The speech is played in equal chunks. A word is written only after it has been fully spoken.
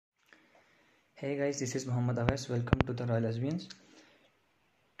Hey guys, this is Muhammad Awais. Welcome to the Royal AZMIans.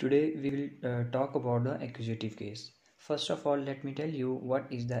 Today we will talk about the accusative case. First of all, let me tell you what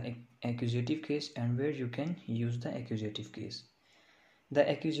is the accusative case and where you can use the accusative case. The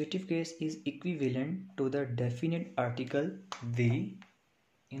accusative case is equivalent to the definite article the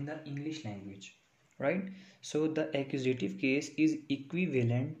in the English language, right? So the accusative case is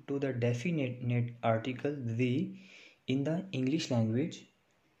equivalent to the definite article the in the English language.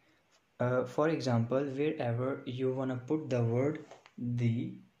 For example, wherever you want to put the word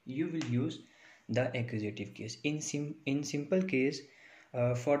the, you will use the accusative case. In simple case,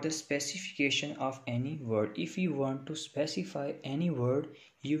 for the specification of any word, if you want to specify any word,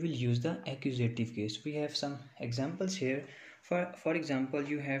 you will use the accusative case. We have some examples here. For example,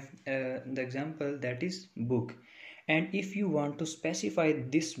 you have the example that is book, and if you want to specify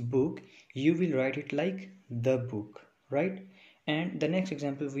this book, you will write it like the book, right? And the next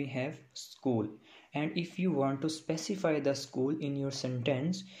example we have school, and if you want to specify the school in your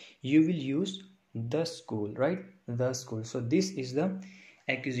sentence, you will use the school, right? The school. So this is the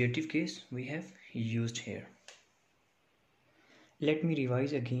accusative case we have used here. Let me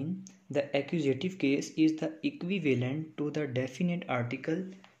revise again. The accusative case is the equivalent to the definite article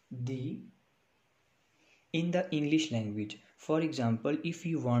the in the English language. For example, if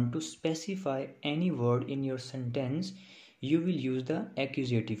you want to specify any word in your sentence, you will use the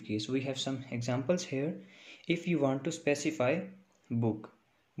accusative case. We have some examples here. If you want to specify book,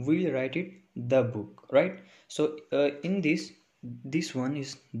 we will write it the book, right? So in this one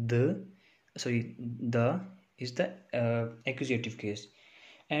is the accusative case,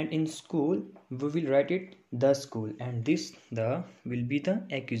 and in school we will write it the school, and this the will be the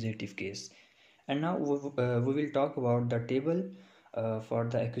accusative case. And now we will talk about the table for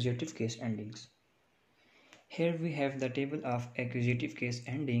the accusative case endings. Here we have the table of accusative case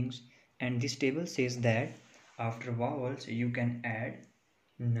endings, and this table says that after vowels you can add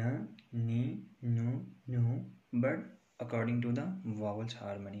n, ni, nu, nu, but according to the vowels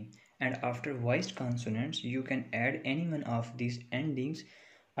harmony. And after voiced consonants you can add any one of these endings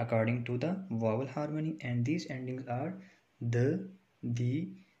according to the vowel harmony, and these endings are the,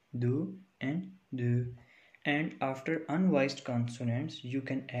 do, and do. And after unvoiced consonants you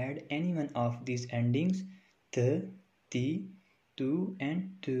can add any one of these endings the, tu,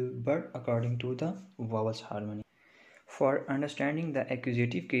 and tu, but according to the vowels harmony. For understanding the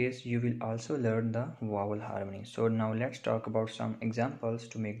accusative case, you will also learn the vowel harmony. So now let's talk about some examples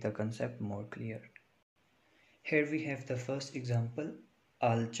to make the concept more clear. Here we have the first example,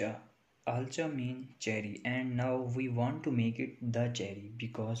 alcha. Alcha means cherry, and now we want to make it the cherry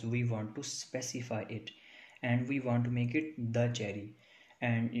because we want to specify it, and we want to make it the cherry.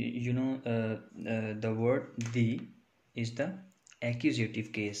 And the word the is the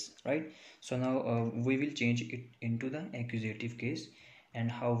accusative case, right? So now we will change it into the accusative case, and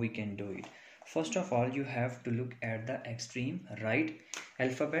how we can do it. First of all, you have to look at the extreme right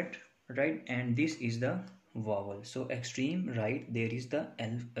alphabet, right? And this is the vowel. So extreme right, there is the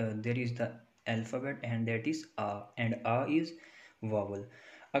alphabet, and that is a, and a is vowel.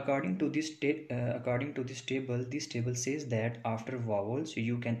 According to this table, this table says that after vowels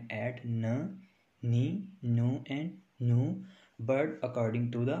you can add n, ni, nu, and nu, but according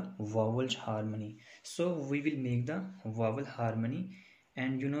to the vowels harmony. So we will make the vowel harmony,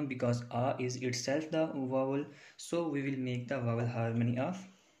 and because a is itself the vowel, so we will make the vowel harmony of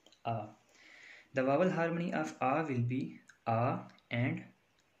a. The vowel harmony of a will be a and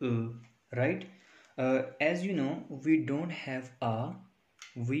u, right? As you know, we don't have a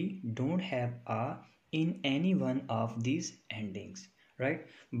in any one of these endings, right?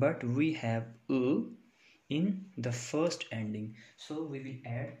 But we have u in the first ending, so we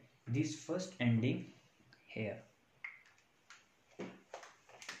will add this first ending here.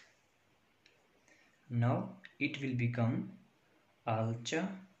 Now it will become alcha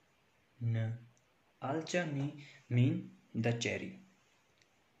n. Alcha mean the cherry.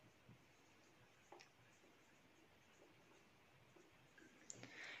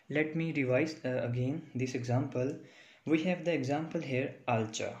 Let me revise again this example. We have the example here,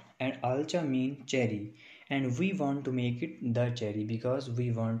 alcha, and alcha mean cherry, and we want to make it the cherry because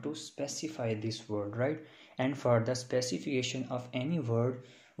we want to specify this word, right? And for the specification of any word,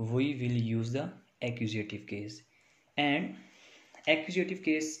 we will use the accusative case. And accusative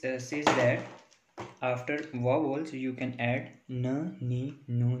case says that after vowels you can add n, ni,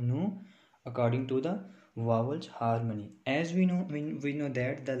 nu, nu according to the vowels harmony. As we know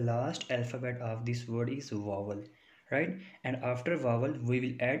that the last alphabet of this word is vowel, right? And after vowel we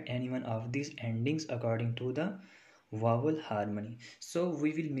will add any one of these endings according to the vowel harmony. So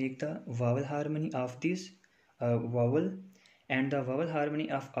we will make the vowel harmony of this vowel, and the vowel harmony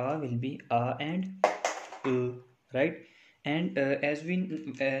of a will be a and right? And as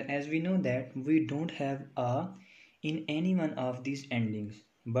we know that we don't have a in any one of these endings,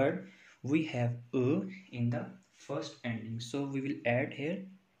 but we have in the first ending, so we will add here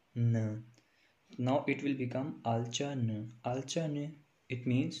n. Now it will become alchan. Alchan, it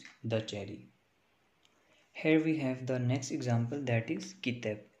means the cherry. Here we have the next example, that is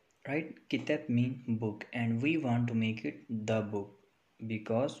kitab, right? Kitab mean book, and we want to make it the book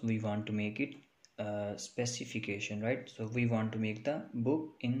because we want to make it specification, right? So we want to make the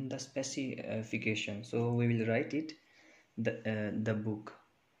book in the specification, so we will write it the book,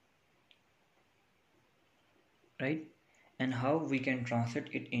 right? And how we can translate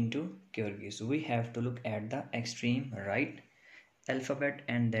it into Kyrgyz? We have to look at the extreme right alphabet,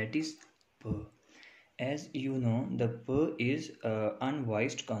 and that is P. As you know, the P is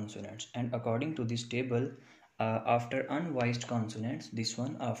unvoiced consonants, and according to this table, after unvoiced consonants, this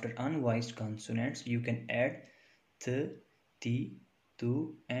one, after unvoiced consonants, you can add th, t,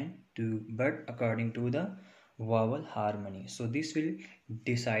 tu, and tu, but according to the vowel harmony. So this will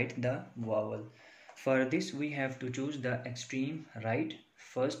decide the vowel. For this, we have to choose the extreme right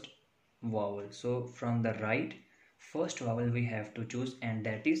first vowel. So from the right first vowel we have to choose, and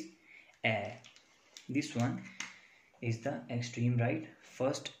that is a. This one is the extreme right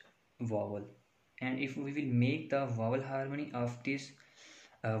first vowel, and if we will make the vowel harmony of this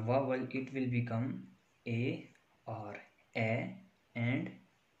vowel, it will become a, or a and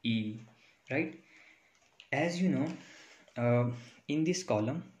e, right? As you know, in this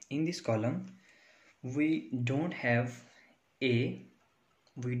column we don't have a,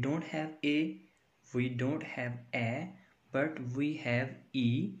 we don't have a, but we have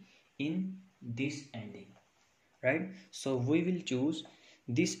e in this ending, right? So we will choose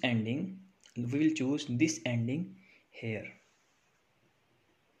this ending, here.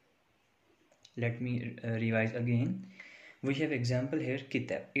 Let me revise again. We have example here,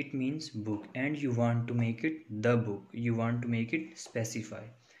 kitab, it means book, and you want to make it the book, you want to make it specify.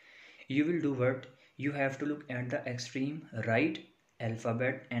 You will do what? You have to look at the extreme right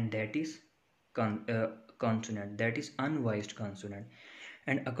alphabet, and that is consonant, that is unvoiced consonant.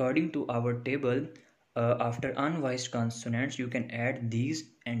 And according to our table, after unvoiced consonants, you can add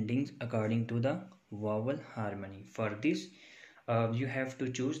these endings according to the vowel harmony. For this, you have to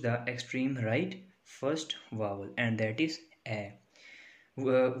choose the extreme right first vowel, and that is a.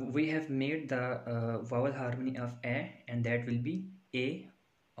 We have made the vowel harmony of a, and that will be a,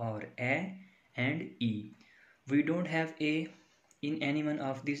 or a and e. We don't have a in any one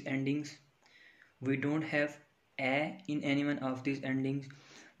of these endings, we don't have a in any one of these endings,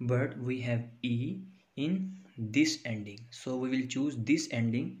 but we have e in this ending, so we will choose this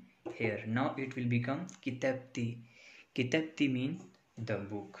ending here. Now it will become kitabti. Kitabti means the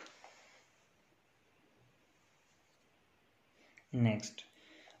book. Next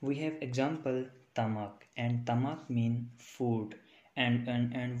we have example tamak, and tamak mean food,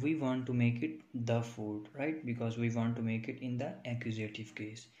 and we want to make it the food, right? Because we want to make it in the accusative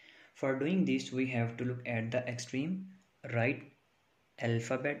case. For doing this, we have to look at the extreme right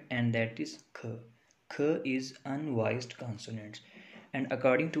alphabet, and that is k. K is unvoiced consonants, and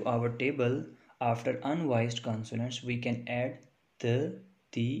according to our table, after unvoiced consonants we can add the,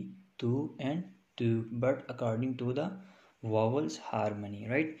 ti, tu and tu, but according to the vowels harmony,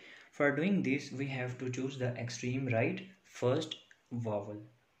 right? For doing this, we have to choose the extreme right first vowel,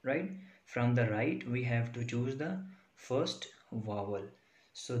 right? From the right we have to choose the first vowel.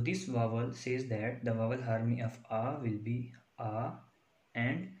 So this vowel says that the vowel harmony of a will be a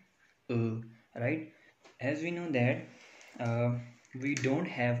and right? As we know that we don't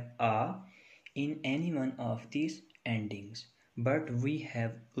have a in any one of these endings, but we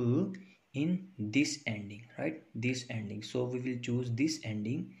have in this ending, right? This ending, so we will choose this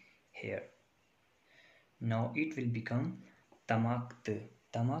ending here. Now it will become tamakte.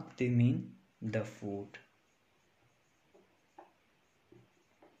 Tamakte mean the food,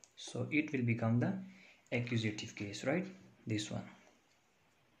 so it will become the accusative case, right? This one.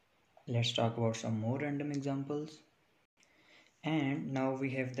 Let's talk about some more random examples. And now we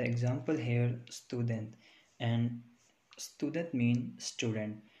have the example here, student, and student mean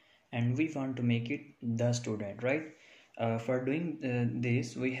student, and we want to make it the student, right? For doing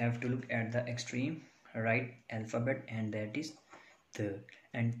this, we have to look at the extreme right alphabet, and that is the,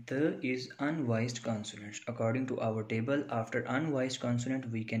 and the is unvoiced consonants. According to our table, after unvoiced consonant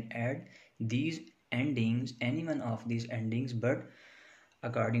we can add these endings, any one of these endings, but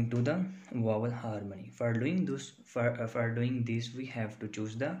according to the vowel harmony. For doing this, we have to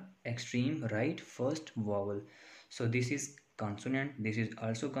choose the extreme right first vowel. So this is consonant, this is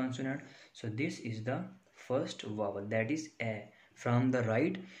also consonant. So this is the first vowel, that is a. From the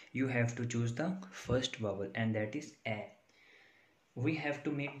right, you have to choose the first vowel, and that is a. We have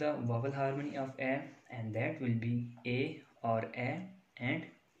to make the vowel harmony of a, and that will be a or a and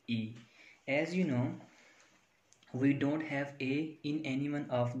e. As you know, we don't have a in any one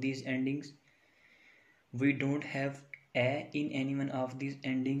of these endings. We don't have a in any one of these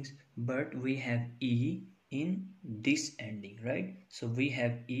endings, but we have e in this ending, right? So we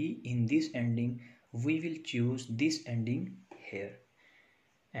have e in this ending. We will choose this ending here.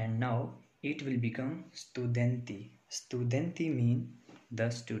 And now it will become studenti. Studenti means the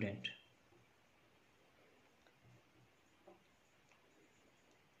student.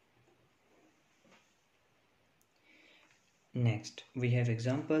 Next, we have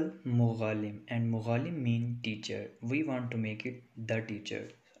example Mughalim, and Mughalim mean teacher. We want to make it the teacher,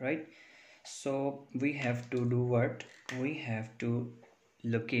 right? So we have to do what? We have to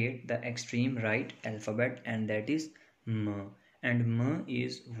locate the extreme right alphabet, and that is M. And M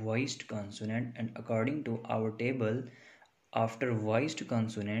is voiced consonant, and according to our table, after voiced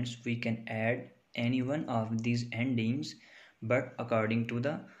consonants we can add any one of these endings, but according to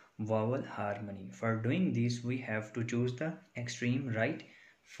the vowel harmony. For doing this, we have to choose the extreme right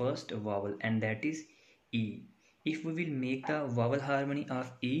first vowel, and that is E. If we will make the vowel harmony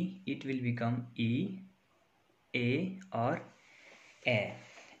of E, it will become E, A or A.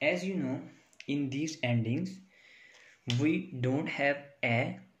 As you know, in these endings, we don't have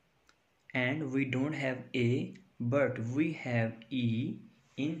A and we don't have A, but we have E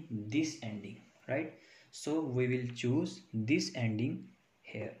in this ending, right? So we will choose this ending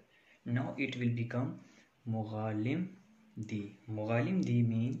here. Now it will become Mughalim Di. Mughalim Di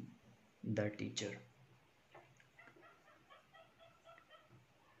mean the teacher.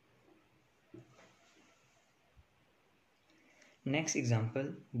 Next example,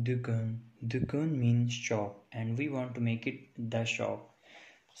 Dukun. Dukun means shop, and we want to make it the shop.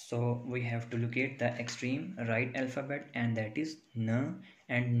 So we have to locate the extreme right alphabet, and that is N,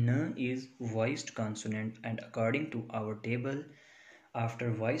 and N is voiced consonant, and according to our table,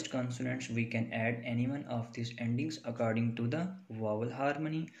 after voiced consonants we can add any one of these endings according to the vowel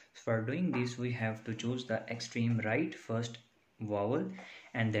harmony. For doing this, we have to choose the extreme right first vowel,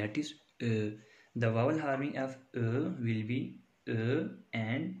 and that is the vowel harmony of will be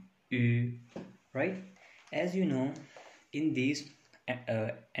and U, right? As you know, in these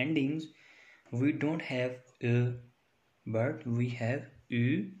endings we don't have but we have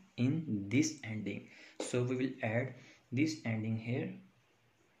U in this ending, so we will add this ending here.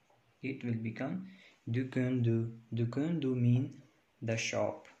 It will become Dukundu. Dukundu mean the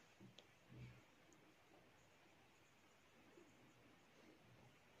shop.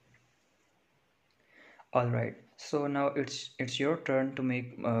 Alright, so now it's your turn to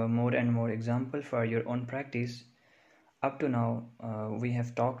make more and more example for your own practice. Up to now, we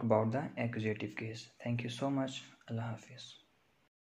have talked about the accusative case. Thank you so much. Allah Hafiz.